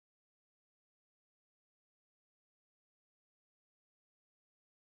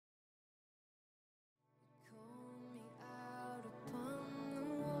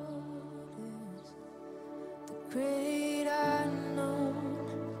great unknown,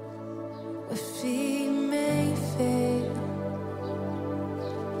 where feet may fail,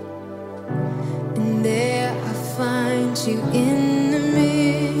 and there I find you in the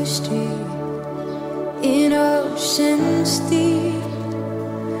mystery, in oceans deep.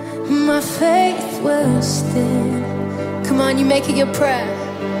 My faith will stand. Come on, you make it your prayer.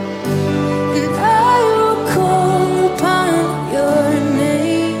 And I will call upon your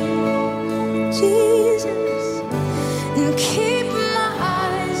name, Jesus, and keep my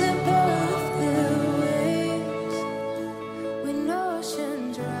eyes above the waves. When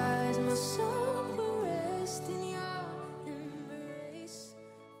oceans rise, my soul will rest in your embrace.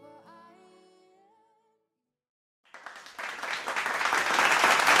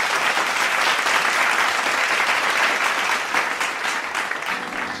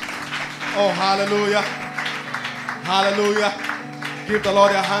 Oh, hallelujah. Hallelujah. Give the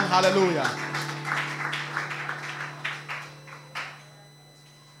Lord your hand. Hallelujah.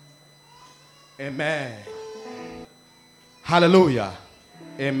 Amen. Hallelujah.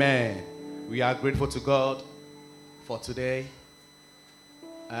 Amen. We are grateful to God for today.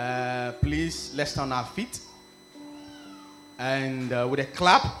 Please, let's stand on our feet. And with a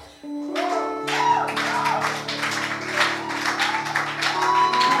clap.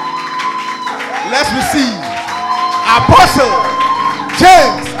 Let's receive Apostle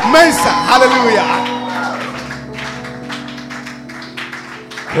James Mensah. Hallelujah.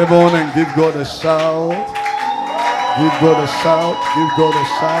 Come on and give God a shout. Give God a shout. Give God a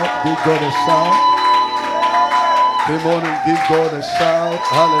shout. Give God a shout. Come on and give God a shout.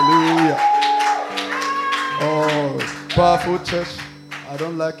 Hallelujah. Oh, powerful church. I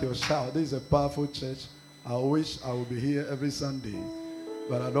don't like your shout. This is a powerful church. I wish I would be here every Sunday,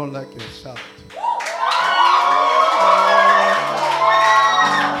 but I don't like your shout.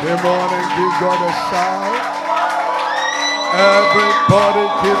 Come on and give God a shout. Everybody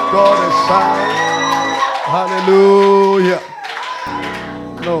give God a shout. Hallelujah.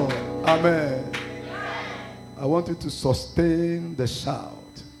 No, amen. I want you to sustain the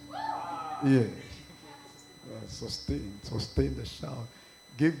shout. Yes. Sustain the shout.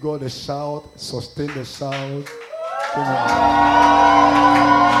 Give God a shout. Sustain the shout. Come on.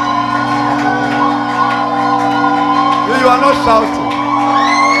 You are not shouting.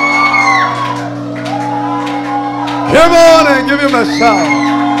 Come on and give him a shout.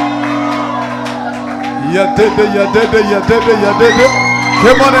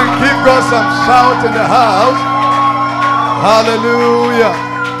 Come on and give God some shout in the house. Hallelujah.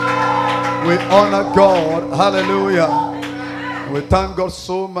 We honor God. Hallelujah. We thank God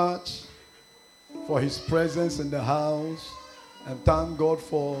so much for his presence in the house. And thank God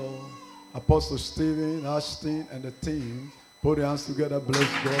for Apostle Stephen, Ashton, and the team. Put your hands together. Bless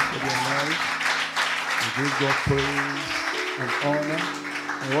God for their lives. We give God praise and honor.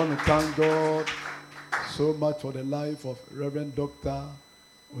 I want to thank God so much for the life of Reverend Dr.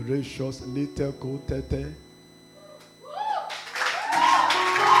 Horatius Niteko Tete.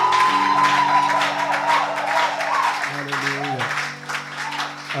 Hallelujah.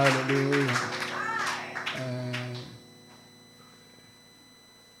 Hallelujah.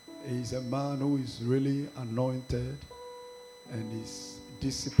 He's a man who is really anointed and is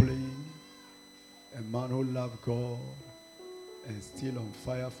disciplined. A man who loves God and still on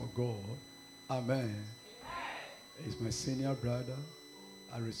fire for God. Amen. He's my senior brother.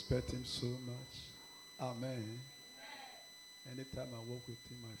 I respect him so much. Amen. Anytime I walk with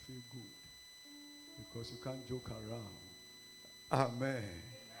him, I feel good. Because you can't joke around. Amen.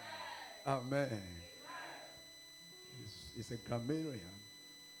 Amen. He's a grammarian.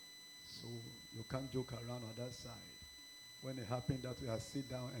 So you can't joke around on that side. When it happens that way, I sit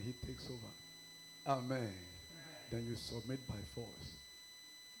down and he takes over. Amen. Then you submit by force.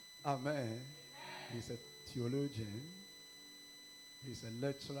 Amen. He's a theologian. He's a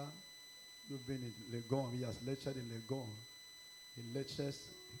lecturer. You've been in Legon. He has lectured in Legon. He lectures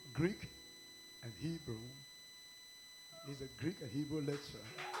Greek and Hebrew. He's a Greek and Hebrew lecturer.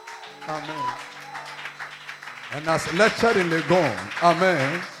 Amen. And has lectured in Legon.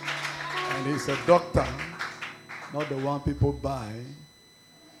 Amen. And he's a doctor. Not the one people buy.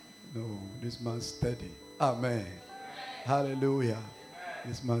 No, this man's steady. Amen. Hallelujah.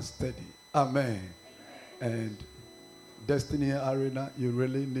 This man's steady. Amen. And Destiny Arena, you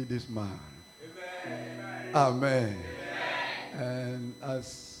really need this man. Amen. And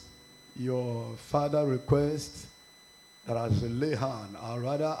as your father requests that I should lay hand, I'd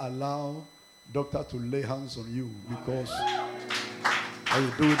rather allow doctor to lay hands on you because he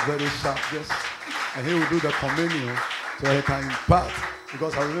will do it very sharp, yes. And he will do the communion so he can impart.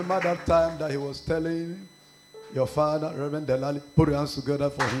 Because I remember that time that he was telling Your father, Reverend Delali, put your hands together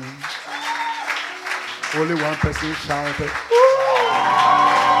for him. Only one person shouted.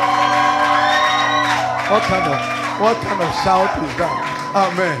 What kind of shout is that?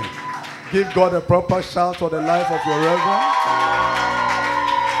 Amen. Give God a proper shout for the life of your reverend.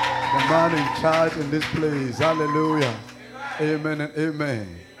 The man in charge in this place. Hallelujah. Amen and amen.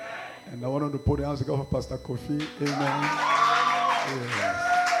 And I want to put the hands together for Pastor Kofi. Amen. Yes.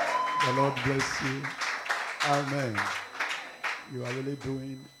 The Lord bless you. Amen. You are really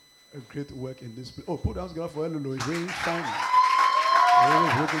doing a great work in this place. Oh, put the hands together for Elulu. It's really shining.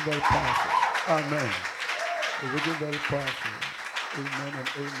 It's looking very powerful. Amen. It's looking very powerful. Amen and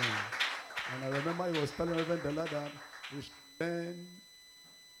amen. And I remember he was telling Reverend Della that we should stand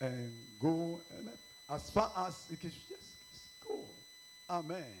and go and as far as it can just go.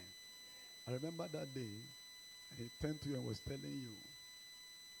 Amen. I remember that day, and he turned to you and was telling you,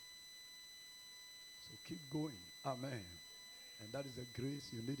 so keep going. Amen. And that is the grace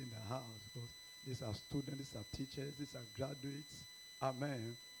you need in the house. Because these are students, these are teachers, these are graduates.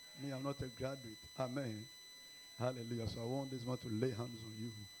 Amen. Me, I'm not a graduate. Amen. Hallelujah. So I want this man to lay hands on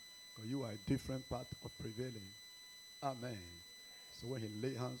you. Because you are a different part of prevailing. Amen. So when he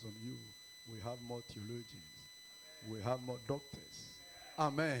lay hands on you, we have more theologians. We have more doctors.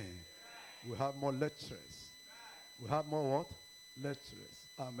 Amen. We have more lecturers. We have more what? Lecturers.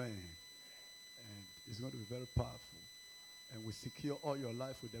 Amen. And it's going to be very powerful. And we secure all your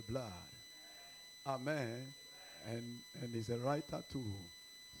life with the blood. Amen. And he's a writer too.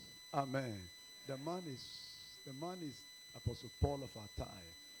 Amen. The man is Apostle Paul of our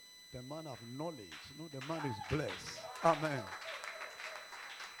time. The man of knowledge. You know, the man is blessed. Amen.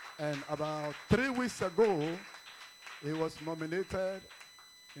 And about 3 weeks ago, he was nominated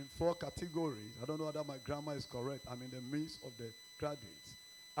in 4 categories. I don't know whether my grammar is correct. I'm in the midst of the graduates.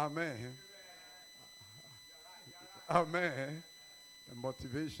 Amen. Amen. The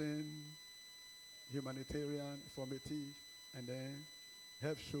motivation, humanitarian, formative, and then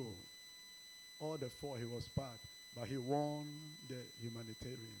health show. All the 4 he was part, but he won the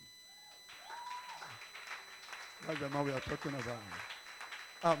humanitarian. That's the man we are talking about.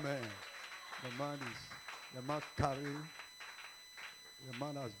 Amen. The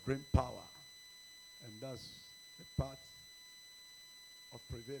man has brain power. And that's a part of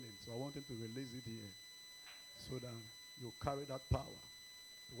prevailing. So I want him to release it here so that you carry that power.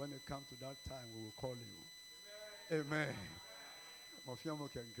 When it comes to that time, we will call you. Amen. Mofiamo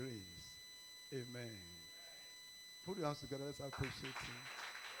can grace. Amen. Put your hands together. Let's appreciate him.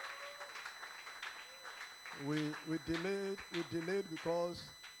 We delayed because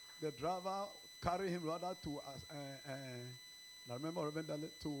the driver carried him rather to I remember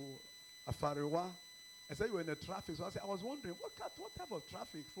to Afariwa. I said you were in the traffic, so I was wondering what type of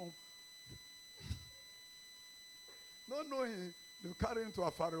traffic from not knowing you carry him to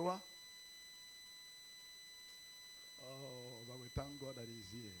Afariwa. Oh, but we thank God that he's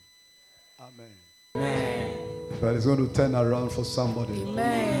here. Amen. Amen. But it's going to turn around for somebody.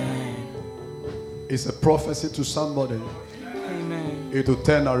 Amen. It's a prophecy to somebody. Amen. It will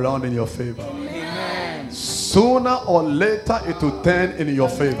turn around in your favor. Amen. Sooner or later, it will turn in your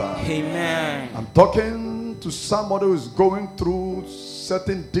favor. Amen. I'm talking to somebody who is going through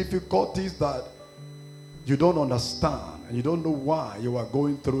certain difficulties that you don't understand and you don't know why you are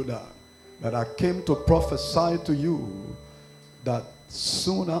going through that. But I came to prophesy to you that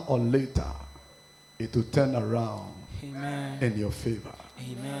sooner or later, it will turn around. Amen. In your favor.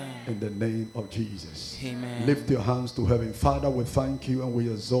 Amen. In the name of Jesus. Amen. Lift your hands to heaven. Father, we thank you and we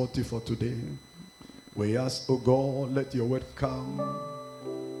exalt you for today. We ask, oh God, let your word come,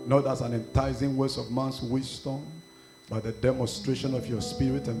 not as an enticing words of man's wisdom, but the demonstration of your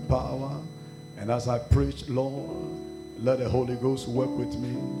spirit and power. And as I preach, Lord, let the Holy Ghost work with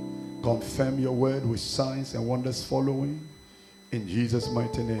me. Confirm your word with signs and wonders following. In Jesus'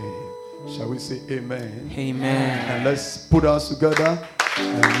 mighty name. Shall we say amen? Amen. And let's put us together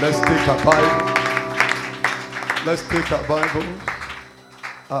and let's take our Bible. Let's take our Bibles.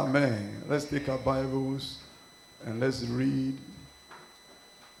 Amen. Let's take our Bibles and let's read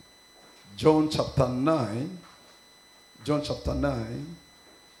John chapter 9. John chapter 9,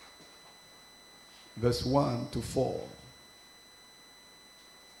 verse 1 to 4.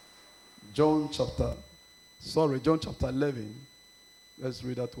 John chapter 11. Let's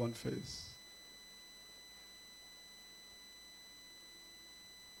read that one first.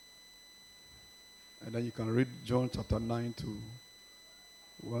 And then you can read John chapter 9 to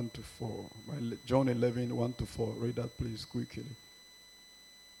 1 to 4. John 11, 1 to 4. Read that please quickly.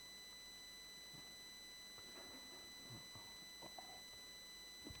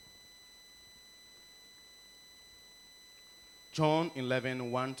 John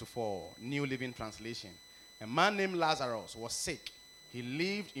 11, 1-4, New Living Translation. A man named Lazarus was sick. He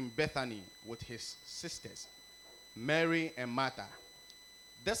lived in Bethany with his sisters, Mary and Martha.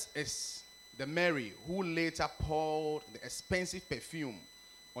 This is the Mary who later poured the expensive perfume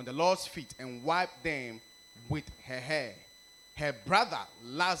on the Lord's feet and wiped them with her hair. Her brother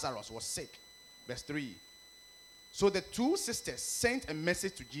Lazarus was sick. Verse 3. So the two sisters sent a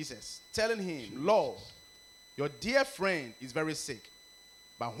message to Jesus, telling him, Lord, your dear friend is very sick.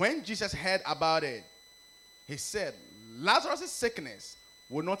 But when Jesus heard about it, he said, Lazarus' sickness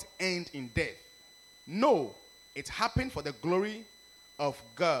will not end in death. No, it happened for the glory of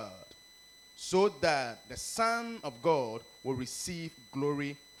God, so that the Son of God will receive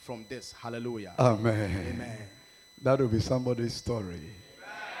glory from this. Hallelujah. Amen. Amen. That will be somebody's story. Amen.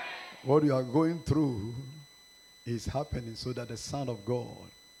 What you are going through is happening so that the Son of God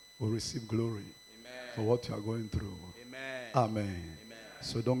will receive glory. Amen. For what you are going through. Amen. Amen. Amen.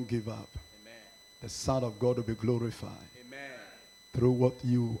 So don't give up. Amen. The Son of God will be glorified. Amen. Through what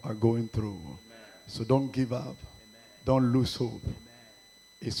you are going through. Amen. So don't give up. Amen. Don't lose hope. Amen.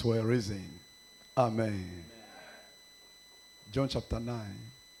 It's for a reason. Amen. Amen. John chapter 9.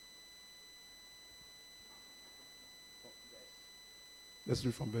 Let's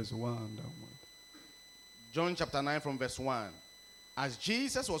read from verse 1 downward. John chapter 9 from verse 1. As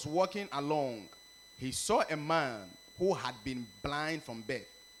Jesus was walking along, he saw a man who had been blind from birth.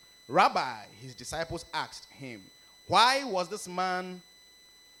 Rabbi, his disciples asked him, why was this man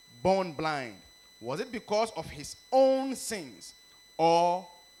born blind? Was it because of his own sins or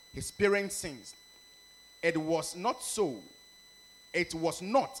his parents' sins? It was not so. It was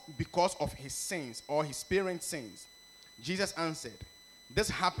not because of his sins or his parents' sins. Jesus answered, this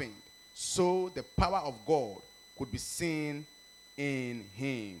happened so the power of God could be seen in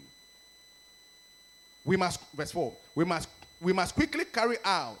him. Verse 4, we must quickly carry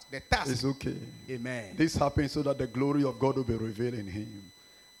out the task. It's okay. Amen. This happens so that the glory of God will be revealed in him.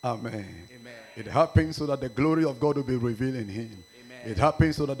 Amen. Amen. It happens so that the glory of God will be revealed in him. Amen. It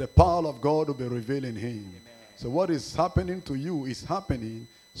happens so that the power of God will be revealed in him. Amen. So what is happening to you is happening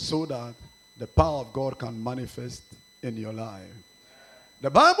so that the power of God can manifest in your life. The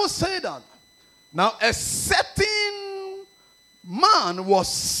Bible said that now a certain man was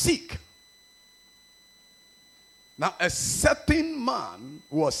sick. Now a certain man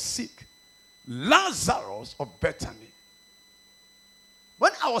was sick. Lazarus of Bethany.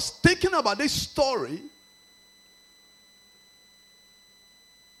 When I was thinking about this story,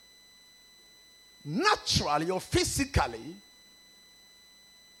 naturally or physically,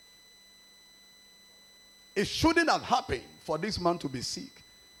 it shouldn't have happened for this man to be sick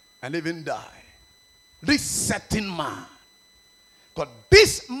and even die. This certain man. Because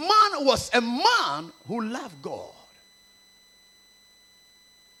this man was a man who loved God.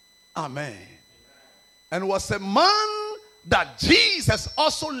 Amen. And was a man that Jesus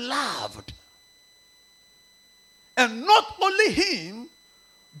also loved. And not only him,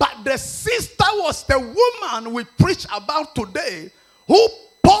 but the sister was the woman we preach about today who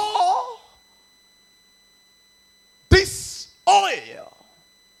poured this oil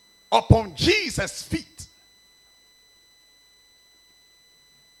upon Jesus' feet.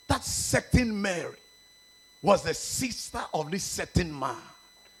 That certain Mary was the sister of this certain man.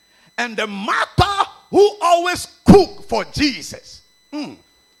 And the Martha who always cooked for Jesus.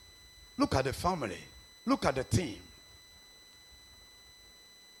 Look at the family. Look at the team.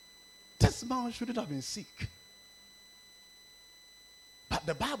 This man shouldn't have been sick. But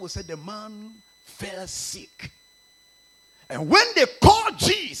the Bible said the man fell sick. And when they called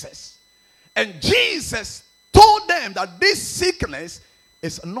Jesus, and Jesus told them that this sickness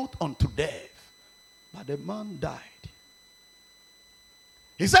is not unto death, but the man died.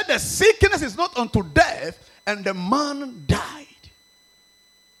 He said the sickness is not unto death, and the man died.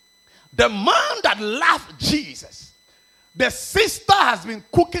 The man that loved Jesus, the sister has been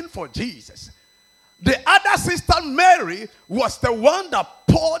cooking for Jesus. The other sister, Mary, was the one that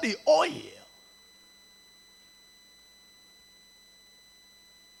poured the oil.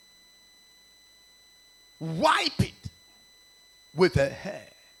 Wipe it with her hair.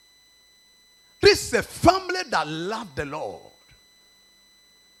 This is a family that loved the Lord.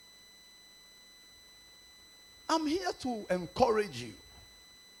 I'm here to encourage you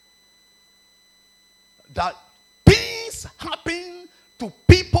that things happen to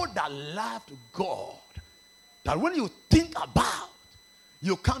people that loved God. That when you think about,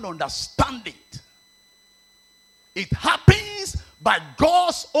 you can't understand it. It happens by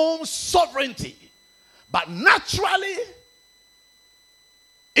God's own sovereignty. But naturally,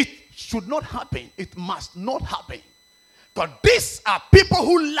 it should not happen. It must not happen. Because these are people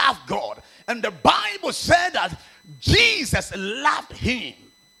who love God. And the Bible said that Jesus loved him.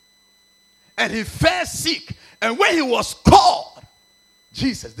 And he fell sick. And when he was called,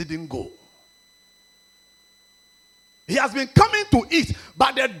 Jesus didn't go. He has been coming to eat.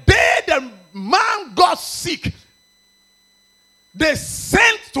 But the day the man got sick, they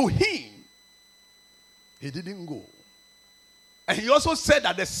sent to him. He didn't go. And he also said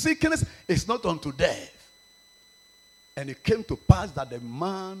that the sickness is not unto death. And it came to pass that the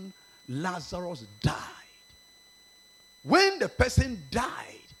man Lazarus died. When the person died,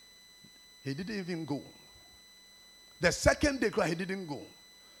 he didn't even go. The second day, he didn't go.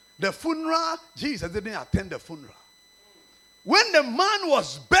 The funeral, Jesus didn't attend the funeral. When the man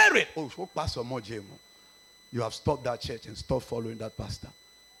was buried, Pastor Mojemo, you have stopped that church and stopped following that pastor.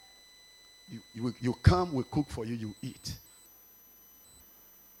 You come, we cook for you, you eat.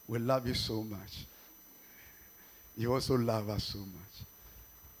 We love you so much. You also love us so much.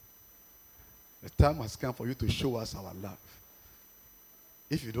 The time has come for you to show us our love.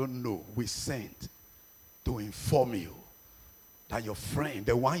 If you don't know, we sent to inform you that your friend,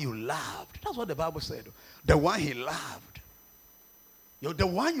 the one you loved, that's what the Bible said, the one he loved, the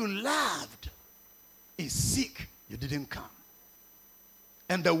one you loved is sick, you didn't come.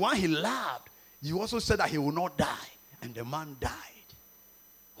 And the one he loved, you also said that he will not die, and the man died.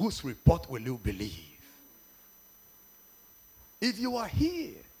 Whose report will you believe? If you are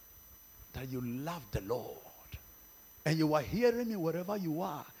here, that you love the Lord, and you are hearing me wherever you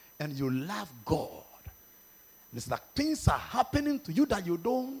are, and you love God, it's like things are happening to you that you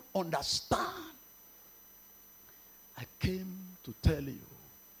don't understand. I came to tell you,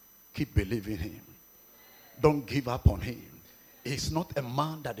 keep believing him. Don't give up on him. He's not a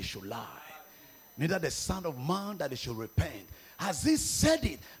man that he should lie, neither the son of man that he should repent. Has he said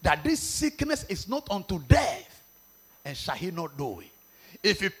it, that this sickness is not unto death, and shall he not do it?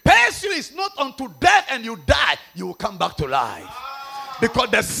 If he pays you, it's not unto death and you die, you will come back to life.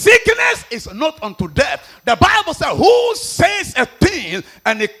 Because the sickness is not unto death. The Bible says, who says a thing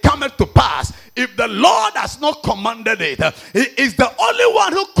and it cometh to pass? If the Lord has not commanded it, he is the only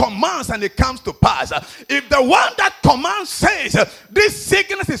one who commands and it comes to pass. If the one that commands says, this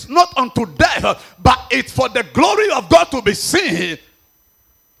sickness is not unto death, but it's for the glory of God to be seen,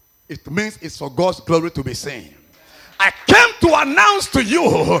 it means it's for God's glory to be seen. I came to announce to you,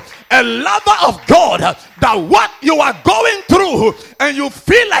 a lover of God, that what you are going through and you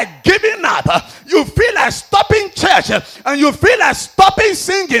feel like giving up, you feel like stopping church, and you feel like stopping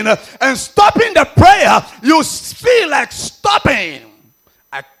singing and stopping the prayer, you feel like stopping.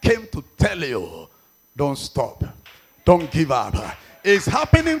 I came to tell you, don't stop. Don't give up. Is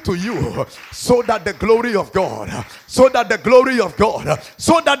happening to you so that the glory of God, so that the glory of God,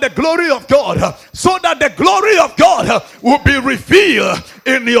 so that the glory of God, so that the glory of God will be revealed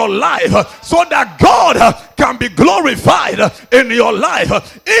in your life, so that God can be glorified in your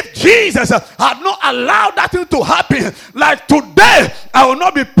life. If Jesus had not allowed that thing to happen, like today, I will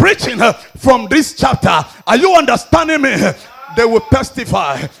not be preaching from this chapter. Are you understanding me? They will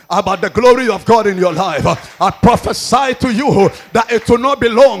testify about the glory of God in your life. I prophesy to you that it will not be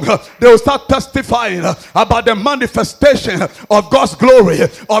long. They will start testifying about the manifestation of God's glory,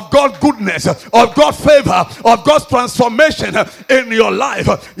 of God's goodness, of God's favor, of God's transformation in your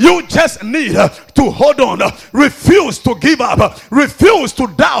life. You just need to hold on. Refuse to give up. Refuse to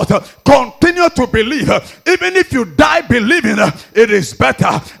doubt. Continue to believe. Even if you die believing, it is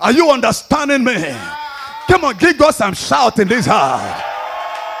better. Are you understanding me? Come on, give God some shout in this house.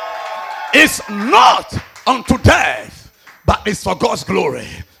 It's not unto death, but it's for God's glory.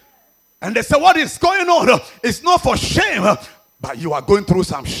 And they say, what is going on? It's not for shame, but you are going through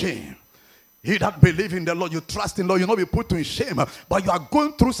some shame. He that believe in the Lord, you trust in the Lord, you'll not be put to shame, but you are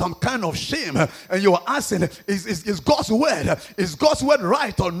going through some kind of shame, and you are asking, is God's word, is God's word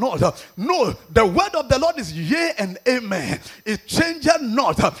right or not? No, the word of the Lord is yea and amen. It changes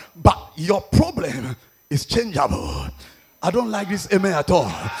not, but your problem is changeable. I don't like this amen at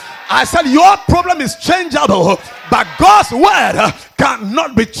all. I said your problem is changeable, but God's word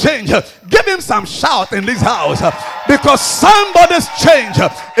cannot be changed. Give him some shout in this house, because somebody's change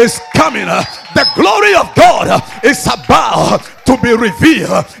is coming. The glory of God is about to be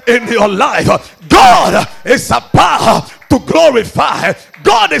revealed in your life. God is about to glorify.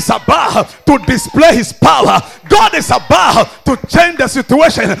 God is about to display his power. God is about to change the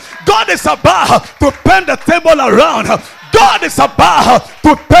situation. God is about to turn the table around. God is about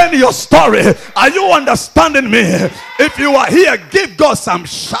to turn your story. Are you understanding me? If you are here, give God some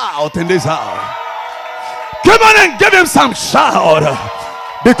shout in this house. Come on and give him some shout.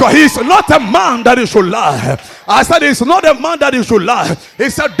 Because he is not a man that he should lie. I said, it's not a man that you should lie. He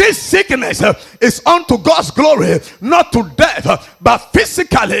said, this sickness is unto God's glory, not to death, but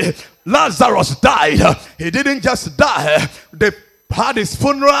physically. Lazarus died. He didn't just die. They had his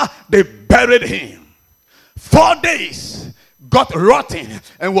funeral, they buried him. 4 days got rotten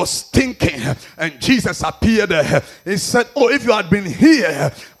and was stinking, and Jesus appeared there. He said, oh, if you had been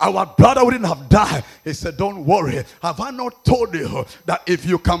here, our brother wouldn't have died. He said, don't worry, have I not told you that if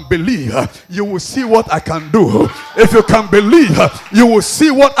you can believe, you will see what I can do? If you can believe, you will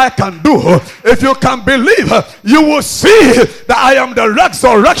see what I can do. If you can believe, you will see that I am the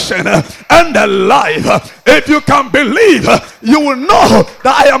resurrection and the life. If you can believe, you will know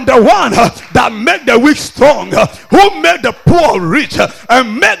that I am the one that made the weak strong, who made the poor rich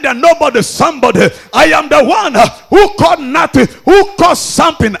and made the nobody somebody. I am the one who called nothing, who caused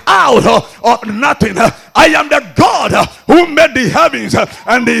something out of nothing. I am the God who made the heavens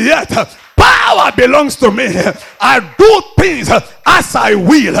and the earth. Power belongs to me. I do things as I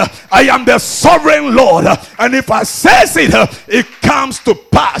will. I am the sovereign Lord, and if I says it, it comes to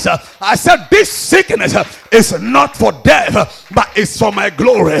pass. I said, this sickness is not for death, but it's for my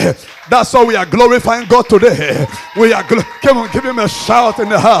glory. That's why we are glorifying God today. We are come on, give him a shout in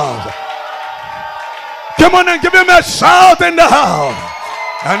the house. Come on and give him a shout in the house.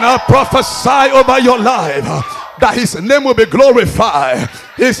 And I prophesy over your life that his name will be glorified.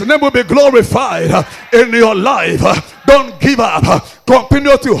 His name will be glorified in your life. Don't give up.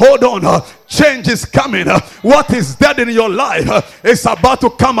 Continue to hold on. Change is coming. What is dead in your life is about to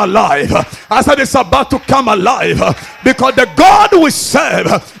come alive. I said it's about to come alive, because the God we serve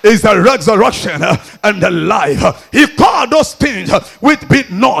is the resurrection and the life. He called those things which be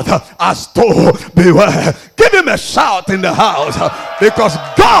not as though they were. Give him a shout in the house, because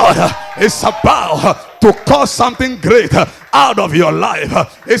God is about to call something great out of your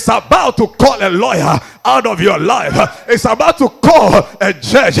life. It's about to call a lawyer out of your life. It's about to call a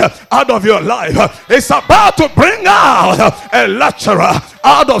judge out of your life. It's about to bring out a lecturer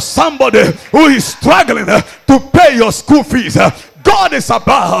out of somebody who is struggling to pay your school fees. God is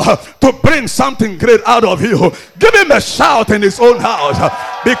about to bring something great out of you. Give him a shout in his own house,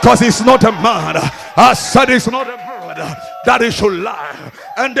 because he's not a man. I said he's not a man that he should lie.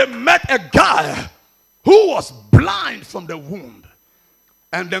 And they met a guy who was blind from the womb.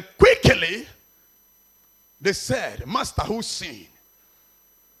 And then quickly they said, Master, who sinned?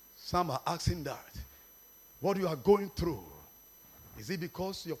 Some are asking that. What you are going through, is it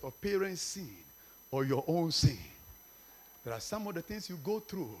because of your parents' sin or your own sin? There are some of the things you go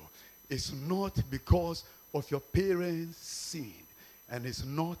through. It's not because of your parents' sin, and it's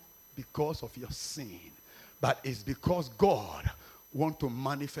not because of your sin, but it's because God wants to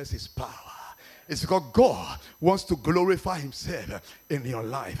manifest his power. It's because God wants to glorify himself in your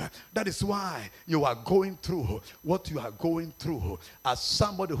life. That is why you are going through what you are going through as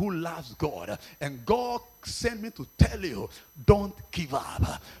somebody who loves God. And God sent me to tell you, don't give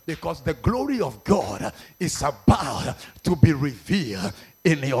up, because the glory of God is about to be revealed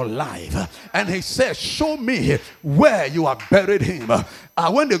in your life. And he said, show me where you have buried him.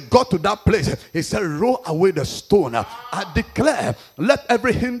 And when they got to that place, he said, roll away the stone. I declare, let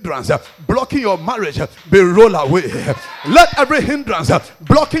every hindrance blocking your marriage be rolled away. Let every hindrance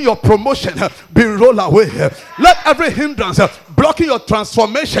blocking your promotion be rolled away. Let every hindrance blocking your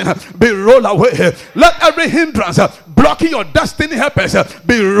transformation be rolled away. Let every hindrance blocking your destiny helpers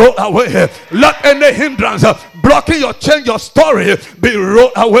be rolled away. Let any hindrance blocking your change, your story be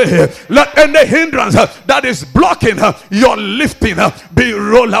rolled away. Let any hindrance that is blocking your lifting be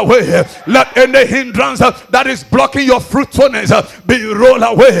rolled away. Let any hindrance that is blocking your fruitfulness be rolled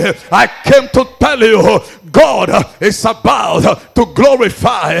away. I came to tell you, God is about to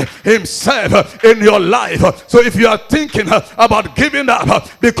glorify himself in your life. So if you are thinking about giving up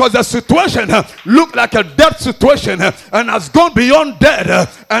because the situation looked like a death situation and has gone beyond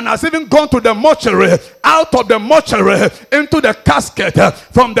death and has even gone to the mortuary, out of the mortuary into the casket,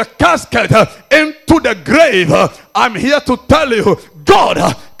 from the casket into the grave, I'm here to tell you,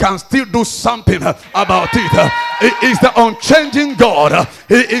 God can still do something about it. He is the unchanging God.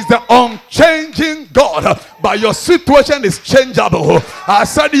 He is the unchanging God. But your situation is changeable. I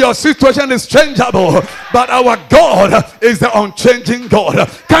said your situation is changeable, but our God is the unchanging God.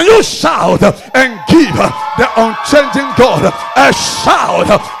 Can you shout and give the unchanging God a shout?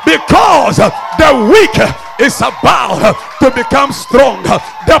 Because the weak is about to become strong.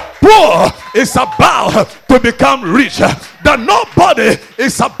 The poor is about to become rich. The nobody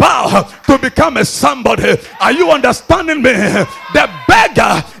is about to become a somebody. Are you understanding me? The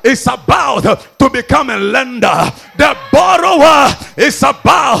beggar is about to become a lender. The borrower is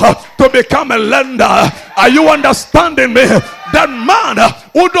about to become a lender. Are you understanding me? That man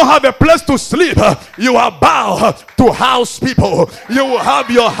who don't have a place to sleep, you are bound to house people. You will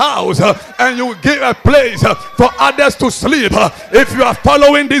have your house and you will give a place for others to sleep. If you are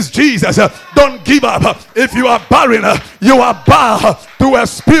following this Jesus, don't give up. If you are barren, you are bound to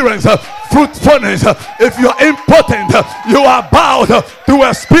experience fruitfulness. If you are impotent, you are bound to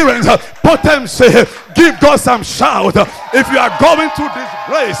experience potency. Give God some shout. If you are going through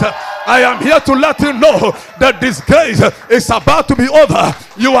disgrace, I am here to let you know that disgrace is about to be over.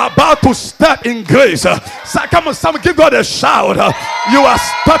 You are about to step in grace. So come on, someone give God a shout. You are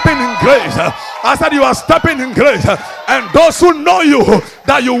stepping in grace. I said you are stepping in grace. And those who know you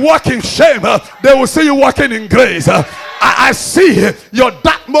that you walk in shame, they will see you walking in grace. I see your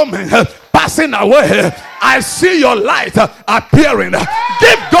dark moment passing away. I see your light appearing.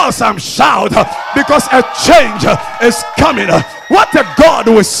 Give God some shout, because a change is coming. What a God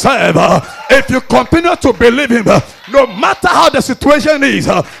we serve. If you continue to believe him, no matter how the situation is,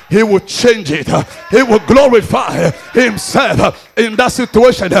 he will change it. He will glorify himself in that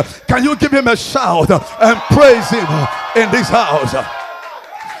situation. Can you give him a shout and praise him in this house?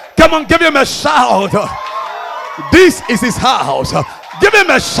 Come on, give him a shout. This is his house. Give him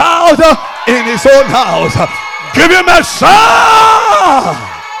a shout in his own house. Give him a shout.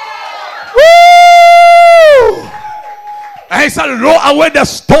 Woo! And he said, roll away the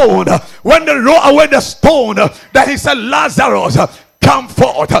stone. When they roll away the stone, then he said, Lazarus, come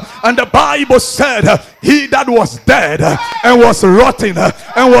forth. And the Bible said, he that was dead and was rotting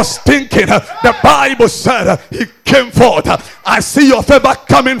and was stinking, the Bible said he came forth. I see your favor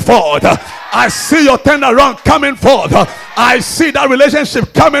coming forth. I see your turnaround coming forth. I see that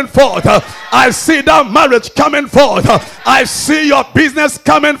relationship coming forth. I see that marriage coming forth. I see your business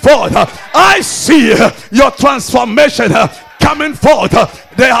coming forth. I see your transformation coming forth.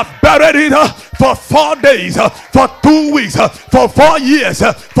 They have buried it for 4 days, for 2 weeks, for 4 years,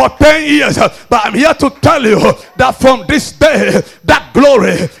 for 10 years. But I'm here to tell you that from this day, that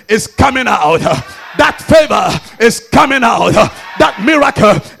glory is coming out. That favor is coming out. That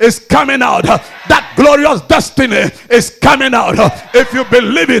miracle is coming out. That glorious destiny is coming out. If you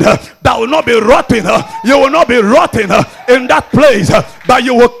believe it, that will not be rotting. You will not be rotting in that place, but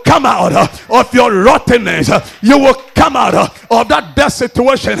you will come out of your rottenness. You will come out of that death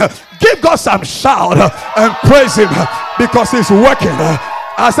situation. Give God some shout and praise him, because he's working.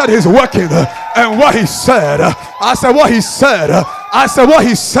 I said he's working. And what he said, I said what he said, I said what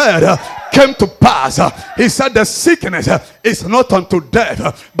he said came to pass. He said the sickness is not unto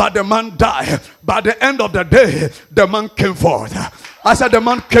death, but the man died. By the end of the day, the man came forth. I said the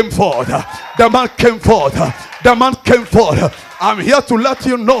man came forth. The man came forth. The man came forth. I'm here to let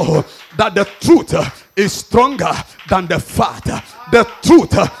you know that the truth is stronger than the fat. The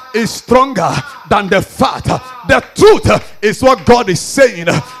truth is stronger than the fat. The truth is what God is saying.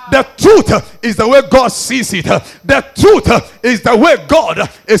 The truth is the way God sees it. The truth is the way God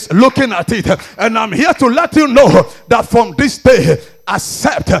is looking at it. And I'm here to let you know that from this day,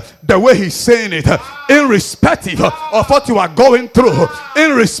 accept the way he's saying it, irrespective of what you are going through,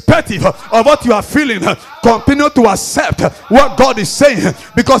 irrespective of what you are feeling. Continue to accept what God is saying,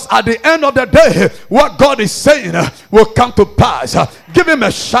 because at the end of the day, what God is saying will come to pass. Give him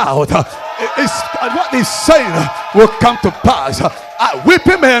a shout. What he's saying will come to pass.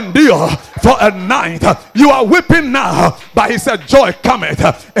 Weeping may endure for a night. You are weeping now, but he said joy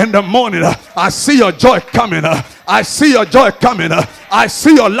cometh in the morning. I see your joy coming. I see your joy coming. I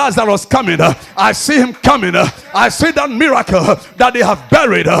see your Lazarus coming. I see him coming. I see that miracle that they have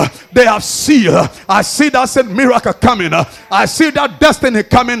buried. They have sealed. I see that same miracle coming. I see that destiny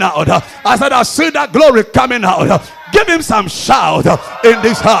coming out. I said I see that glory coming out. Give him some shout in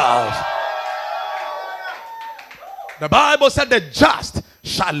this house. The Bible said the just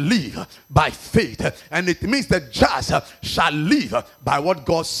shall live by faith, and it means the just shall live by what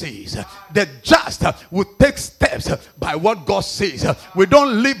God says. The just will take steps by what God says. We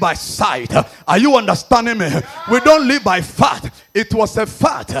don't live by sight. Are you understanding me? We don't live by fact. It was a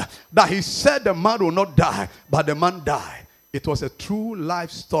fact that he said the man will not die, but the man died. It was a true life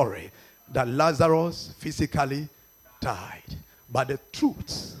story that Lazarus physically died, but the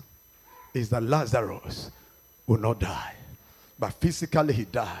truth is that Lazarus will not die, but physically he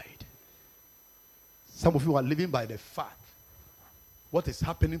died. Some of you are living by the fact. What is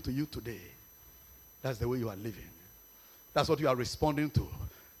happening to you today That's the way you are living. That's what you are responding to.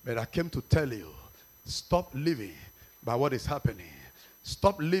 But I came to tell you, stop living by what is happening.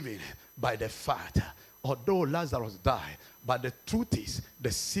 Stop living by the fact. Although Lazarus died, but the truth is,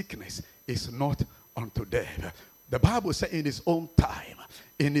 the sickness is not unto death. The Bible says in his own time,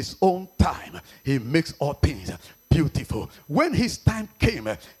 he makes all things beautiful. When his time came,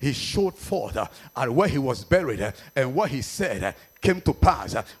 he showed forth and where he was buried, and what he said came to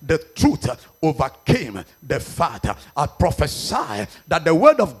pass. The truth overcame the fact. I prophesy that the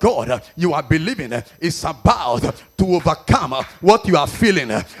word of God you are believing is about to overcome what you are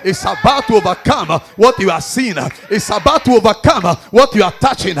feeling. It's about to overcome what you are seeing. It's about to overcome what you are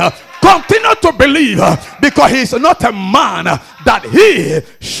touching. Continue to believe, because he is not a man that he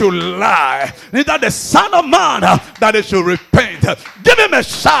should lie, neither the son of man that he should repent. Give him a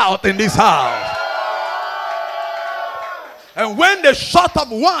shout in this house. And when they short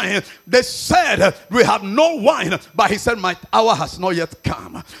of wine, they said, we have no wine. But he said, my hour has not yet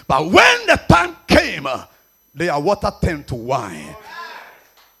come. But when the time came, their water turned to wine.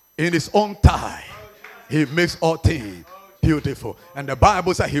 In his own time, he makes all things beautiful. And the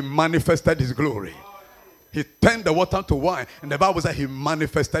Bible says he manifested his glory. He turned the water to wine. And the Bible says he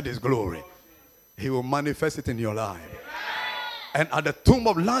manifested his glory. He will manifest it in your life. And at the tomb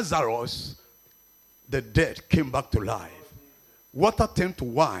of Lazarus, the dead came back to life. Water turned to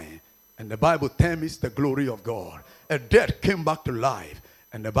wine, and the Bible tells us the glory of God. A dead came back to life,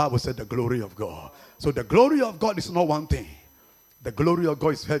 and the Bible said the glory of God. So the glory of God is not one thing. The glory of God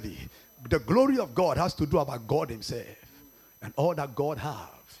is heavy. The glory of God has to do about God himself and all that God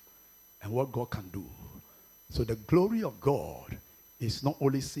has and what God can do. So the glory of God is not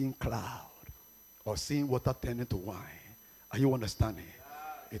only seeing cloud or seeing water turning to wine. Are you understanding?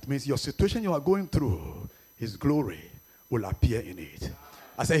 It means your situation you are going through, his glory will appear in it.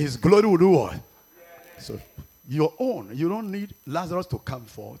 I say his glory will do what? So your own, you don't need Lazarus to come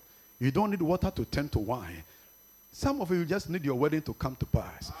forth. You don't need water to turn to wine. Some of you just need your wedding to come to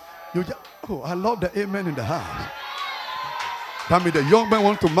pass. You just, oh, I love the amen in the house. That means the young man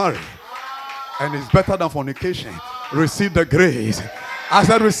want to marry, and it's better than fornication. Receive the grace. I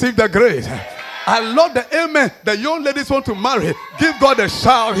said receive the grace. I love the amen. The young ladies want to marry. Give God a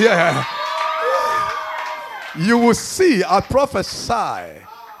shout here. You will see, I prophesy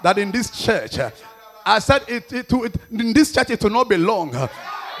that in this church, I said in this church it will not be long.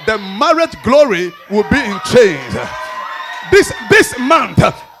 The marriage glory will be in chains. This month,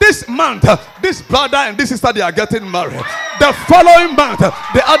 this brother and this sister, they are getting married. The following month,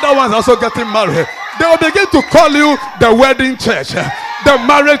 the other ones also getting married. They will begin to call you the wedding church, the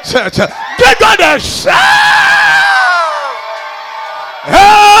marriage church. Give God a shout!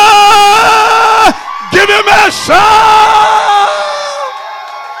 Give him a shout!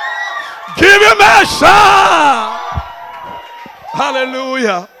 Give him a shout!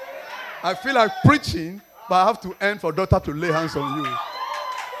 Hallelujah. I feel like preaching, but I have to end for daughter to lay hands on you.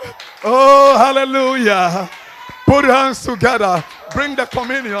 Oh, hallelujah. Put your hands together. Bring the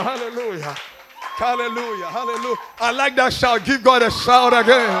communion. Hallelujah. Hallelujah. Hallelujah. I like that shout. Give God a shout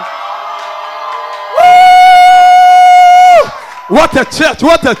again. What a church,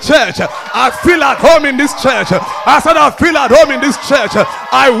 what a church. I feel at home in this church. I said I feel at home in this church.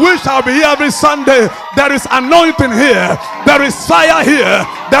 I wish I'll be here every Sunday. There is anointing here. There is fire here.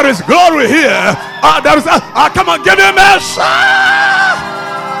 There is glory here. Come on, give him a shout.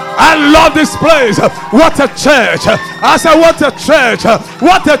 I love this place. What a church. I said what a church.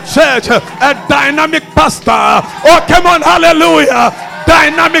 What a church. A dynamic pastor. Oh, come on, hallelujah.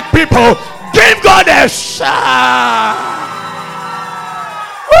 Dynamic people. Give God a shout.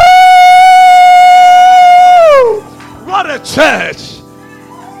 What a church.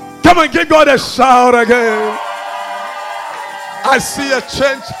 Come and give God a shout again. I see a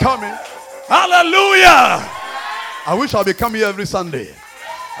change coming. Hallelujah. I wish I'll be coming here every Sunday.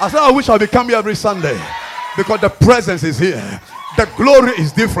 I said I wish I'll be coming here every Sunday, because the presence is here. The glory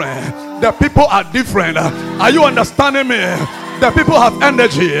is different. The people are different. Are you understanding me? The people have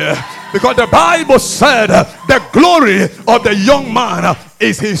energy, because the Bible said the glory of the young man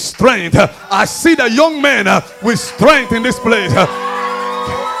is his strength. I see the young man with strength in this place.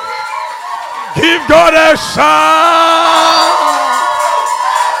 Give God a shout.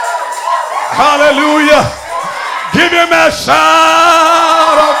 Hallelujah. Give him a shout.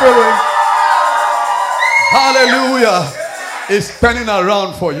 Hallelujah. It's turning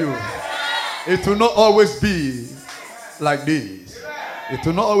around for you. It will not always be like this. It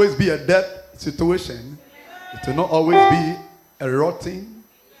will not always be a dead situation. It will not always be a rotting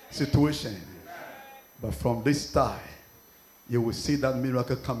situation. But from this time, you will see that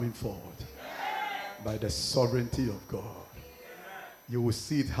miracle coming forward. by the sovereignty of God. You will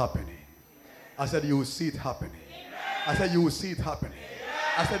see it happening. I said you will see it happening. I said you will see it happening.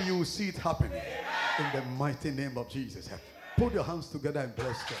 I said you will see it happening. In the mighty name of Jesus. Put your hands together and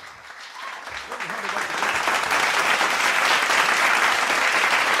bless God.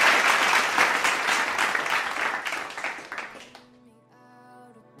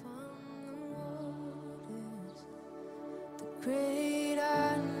 Great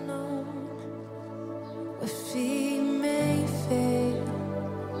unknown, where feet may fail,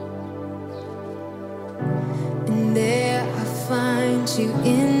 and there I find you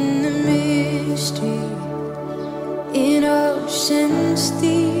in the mystery, in oceans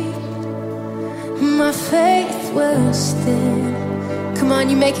deep. My faith will stand. Come on,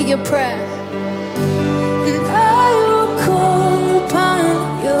 you make it your prayer, and I will call upon